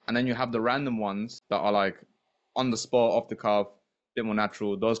have that. And then you have the random ones that are like on the spot, off the cuff, a bit more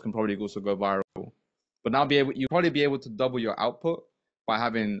natural. Those can probably also go viral. But now you'll probably be able to double your output by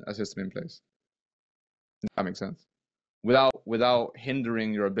having a system in place. If that makes sense. Without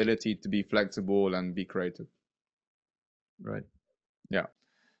hindering your ability to be flexible and be creative. Right. Yeah.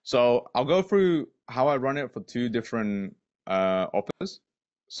 So I'll go through how I run it for 2 different offers.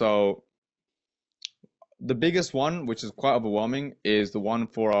 So the biggest one, which is quite overwhelming, is the one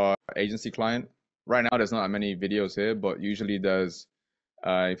for our agency client. Right now, there's not that many videos here, but usually there's,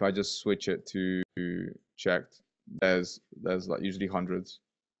 if I just switch it to checked, there's like usually hundreds.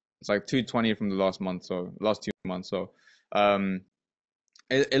 It's like 220 from the last 2 months. So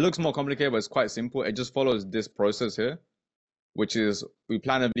it looks more complicated, but it's quite simple. It just follows this process here, which is we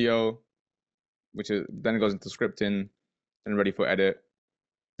plan a video, then it goes into scripting, then ready for edit,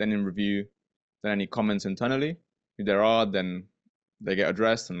 then in review, then any comments internally. If there are, then they get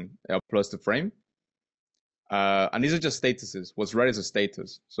addressed and it uploads to frame. And these are just statuses. What's red is a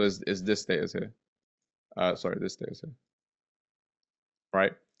status. So is this status here. This status here.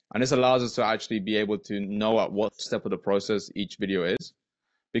 Right? And this allows us to actually be able to know at what step of the process each video is.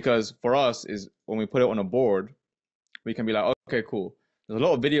 Because for us, is when we put it on a board, we can be like, okay, cool. There's a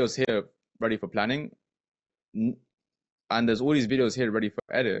lot of videos here ready for planning. And there's all these videos here ready for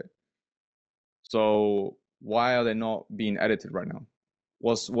edit. So why are they not being edited right now?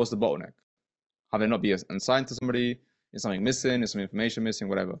 What's the bottleneck? Have they not been assigned to somebody? Is something missing? Is some information missing?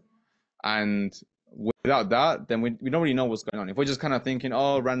 Whatever. And without that, then we don't really know what's going on. If we're just kind of thinking,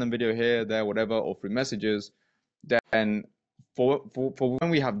 oh, random video here, there, whatever, or through messages, then for when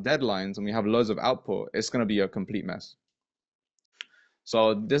we have deadlines and we have loads of output, it's going to be a complete mess.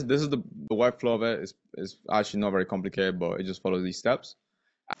 So this is the workflow of it. It's actually not very complicated, but it just follows these steps.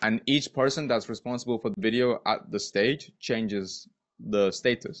 And each person that's responsible for the video at the stage changes the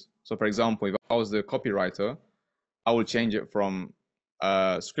status. So for example, if I was the copywriter, I will change it from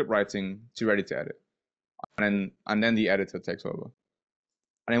script writing to ready to edit. And then the editor takes over.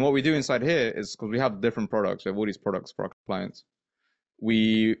 And then what we do inside here is, because we have different products, we have all these products for our clients,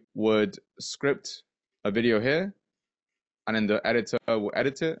 we would script a video here, and then the editor will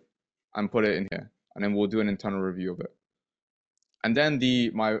edit it and put it in here. And then we'll do an internal review of it. And then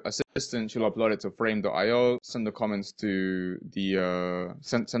my assistant, she'll upload it to frame.io, send the comments to the,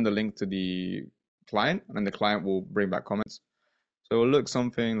 send the link to the client, and then the client will bring back comments. So it will look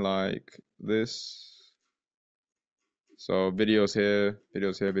something like this. So videos here,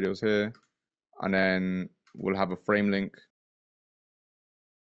 videos here, videos here. And then we'll have a frame link.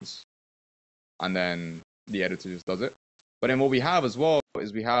 And then the editor just does it. But then what we have as well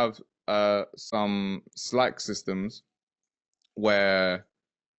is we have some Slack systems where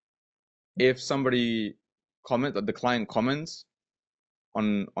if somebody the client comments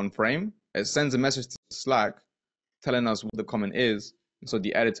on frame, it sends a message to Slack telling us what the comment is, and so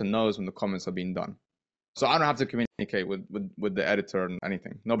the editor knows when the comments are being done. So I don't have to communicate with the editor and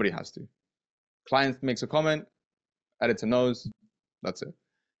anything. Nobody has to. Client makes a comment, editor knows, that's it.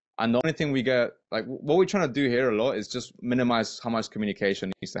 And the only thing we get, like what we're trying to do here a lot is just minimize how much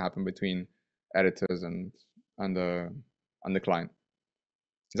communication needs to happen between editors and the client.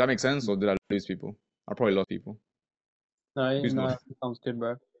 Does that make sense, or did I lose people? I probably lost people. No, sounds good,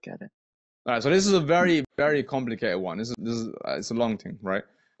 bro. Get it. All right, so this is a very, very complicated one. This is it's a long thing, right?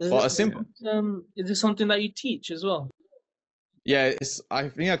 But a simple. Is this something that you teach as well? Yeah, I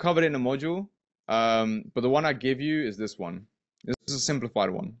think I covered it in a module. But the one I give you is this one. This is a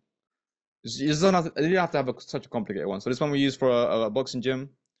simplified one. You don't have to have such a complicated one. So this one we use for a boxing gym.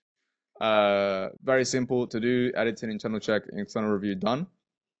 Very simple to do. Editing, internal check, external review done.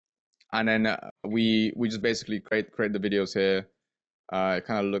 And then we just basically create the videos here. It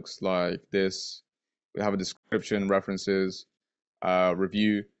kind of looks like this. We have a description, references,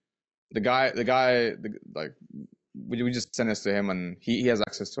 review. Like we just send this to him, and he has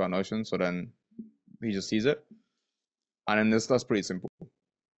access to our Notion, so then he just sees it. And then that's pretty simple.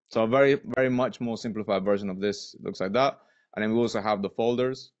 So a very, very much more simplified version of this looks like that. And then we also have the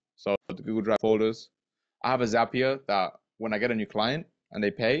folders. So the Google Drive folders. I have a Zapier that when I get a new client and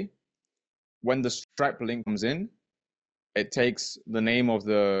they pay, when the Stripe link comes in, it takes the name of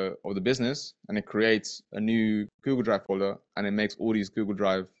the business and it creates a new Google Drive folder, and it makes all these Google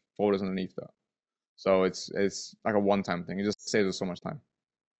Drive folders underneath that. So it's like a one-time thing. It just saves us so much time.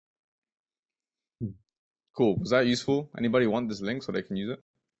 Cool. Was that useful? Anybody want this link so they can use it?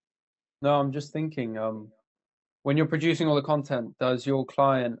 No, I'm just thinking, when you're producing all the content, does your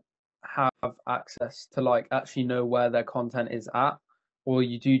client have access to like actually know where their content is at? Or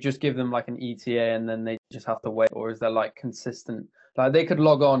do you just give them like an ETA and then they just have to wait? Or is there like consistent, like they could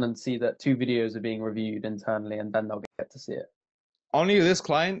log on and see that 2 videos are being reviewed internally and then they'll get to see it? Only this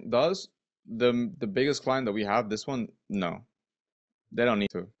client does. The biggest client that we have, this one, no. They don't need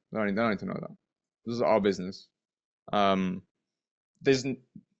to. They don't need to know that. This is our business. They just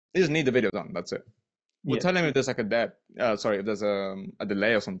need the video done. That's it. We'll tell them if there's like if there's a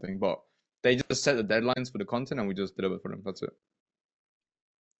delay or something, but they just set the deadlines for the content and we just deliver for them. That's it.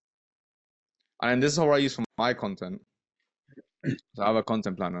 And this is how I use for my content. So I have a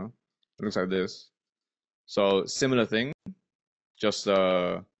content planner. It looks like this. So similar thing, just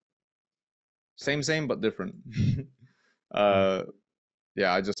same but different.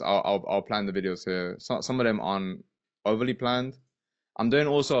 Yeah, I'll plan the videos here. Some of them aren't overly planned. I'm doing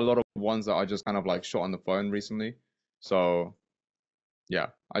also a lot of ones that I just kind of like shot on the phone recently. So yeah,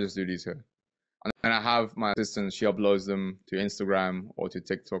 I just do these here. And I have my assistant, she uploads them to Instagram or to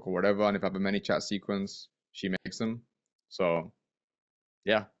TikTok or whatever. And if I have a ManyChat sequence, she makes them. So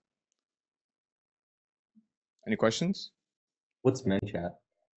yeah. Any questions? What's ManyChat?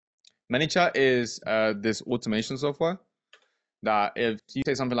 ManyChat is this automation software that if you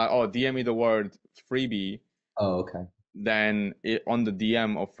say something like, oh, DM me the word freebie. Oh, okay. Then on the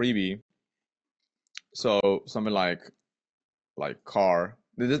DM of freebie, so something like car.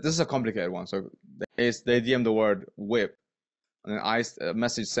 This is a complicated one. So they DM the word whip, and then a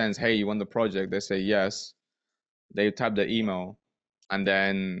message sends, hey, you want the project? They say yes. They type the email, and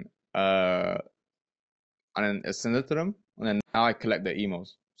then send it to them, and then now I collect the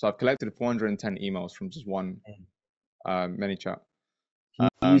emails. So I've collected 410 emails from just one ManyChat. Can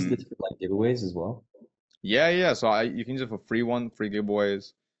you use this for like giveaways as well? Yeah. So you can use it for free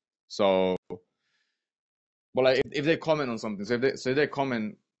giveaways. So, but like if they comment on something, so if they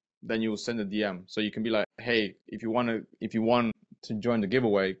comment, then you will send a DM. So you can be like, hey, if you want to join the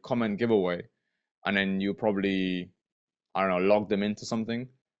giveaway, comment giveaway, and then you probably, I don't know, log them into something.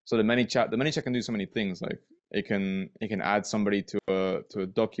 So the ManyChat can do so many things. Like it can add somebody to a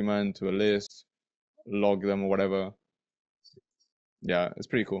document, to a list, log them or whatever. Yeah, it's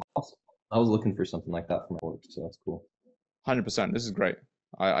pretty cool. I was looking for something like that for my work, so that's cool. 100%. This is great.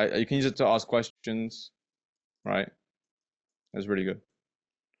 You can use it to ask questions, right? That's really good.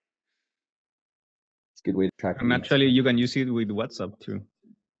 It's a good way to track. And actually, you can use it with WhatsApp too.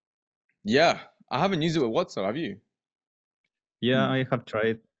 Yeah, I haven't used it with WhatsApp. Have you? Yeah, I have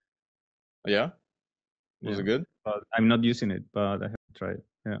tried. Yeah. Was it good? I'm not using it, but I have tried.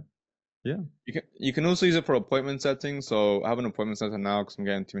 Yeah. You can also use it for appointment settings. So I have an appointment setter now because I'm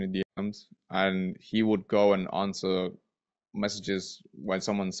getting too many DMs, and he would go and answer messages when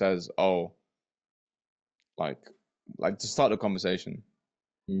someone says, "Oh, like to start the conversation."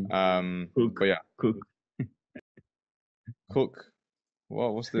 Cook. But yeah, Cook.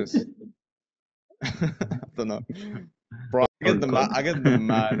 What's this? I don't know, bro. I get the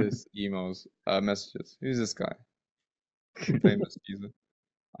maddest emails, messages. Who's this guy? Famous user.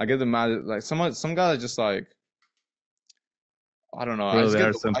 I get the mad, like some guys are just like, I don't know. Bro, there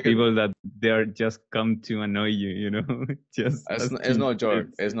are some people that they are just come to annoy you, you know. Just it's no joke.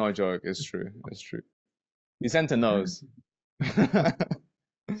 It's no joke. It's true. You sent to knows. All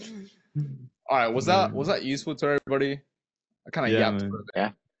right. Was that useful to everybody? I kind of yapped.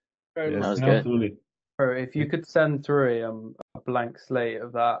 Yeah. That was good. Absolutely. Bro, if you could send through a blank slate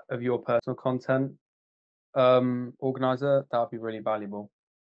of your personal content organizer, that would be really valuable.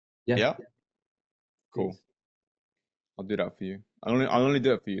 Yeah. Cool. I'll do that for you. I'll only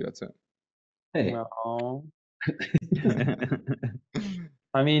do it for you. That's it. Hey. No.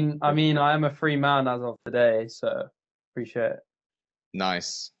 I mean, I am a free man as of today, so appreciate it.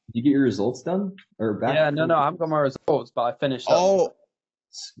 Nice. Did you get your results done or back? Yeah, no, I haven't got my results, but I finished. Oh,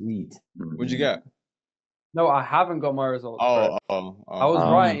 sweet. What'd you get? No, I haven't got my results. Bro. I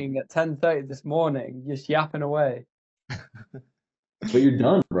was writing at 10:30 this morning, just yapping away. But you're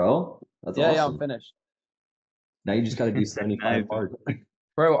done, bro. That's awesome. Yeah, I'm finished. Now you just got to do 75 hard.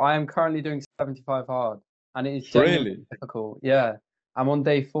 Bro, I am currently doing 75 hard, and it is genuinely difficult. Yeah, I'm on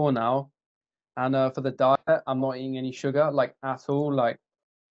day 4 now, and for the diet, I'm not eating any sugar, like, at all. Like,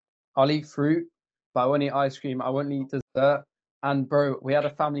 I'll eat fruit, but I won't eat ice cream. I won't eat dessert. And bro, we had a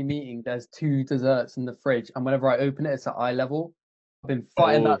family meeting. There's 2 desserts in the fridge, and whenever I open it, it's at eye level. I've been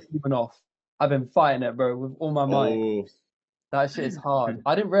fighting that demon off. I've been fighting it, bro, with all my might. That shit is hard.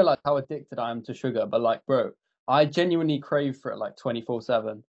 I didn't realize how addicted I am to sugar, but like, bro, I genuinely crave for it like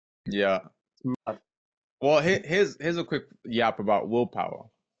 24/7. Yeah. Well, here's a quick yap about willpower.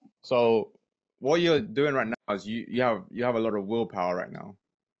 So what you're doing right now is you have a lot of willpower right now.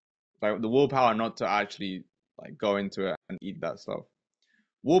 Like the willpower not to actually like go into it and eat that stuff.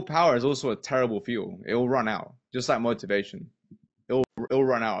 Willpower is also a terrible fuel. It will run out, just like motivation. It'll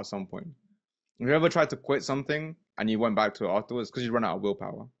run out at some point. Have you ever tried to quit something and you went back to it afterwards because you run out of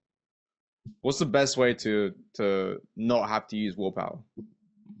willpower? What's the best way to not have to use willpower?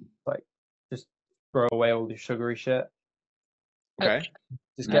 Like, just throw away all the sugary shit. Okay.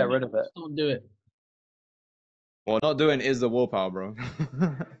 Just get rid of it. Don't do it. Well, not doing is the willpower, bro.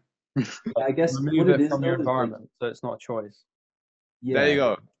 I guess remove it from your environment, so it's not a choice. Yeah. There you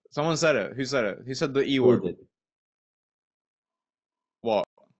go. Someone said it. Who said it? Who said the E word? What?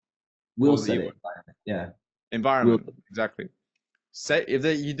 Will said it. Yeah. Environment. Exactly. Say if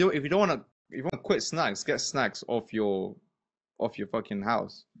you don't want to quit snacks, get snacks off your fucking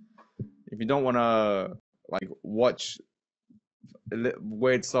house. If you don't want to like watch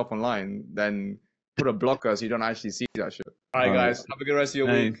weird stuff online, then put a blocker so you don't actually see that shit. All right, guys. Have a good rest of your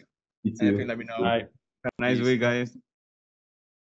week. You too. Let me know. All right. Have a nice week, guys.